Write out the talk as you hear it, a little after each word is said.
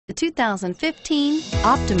The 2015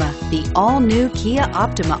 Optima. The all-new Kia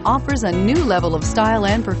Optima offers a new level of style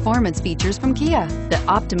and performance features from Kia. The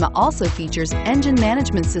Optima also features engine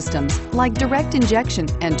management systems like direct injection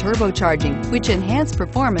and turbocharging, which enhance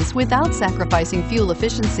performance without sacrificing fuel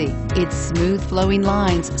efficiency. Its smooth flowing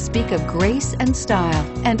lines speak of grace and style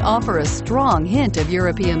and offer a strong hint of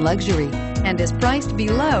European luxury, and is priced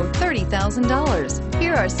below $30,000.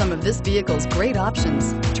 Here are some of this vehicle's great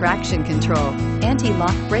options: traction control,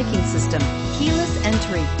 anti-lock braking system, keyless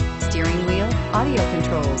entry, steering wheel audio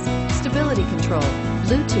controls, stability control,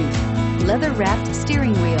 Bluetooth, leather-wrapped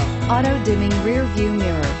steering wheel, auto-dimming rear view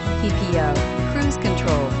mirror, PPO, cruise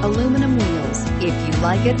control, aluminum wheels. If you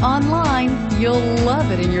like it online, you'll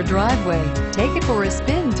love it in your driveway. Take it for a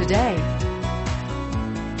spin today.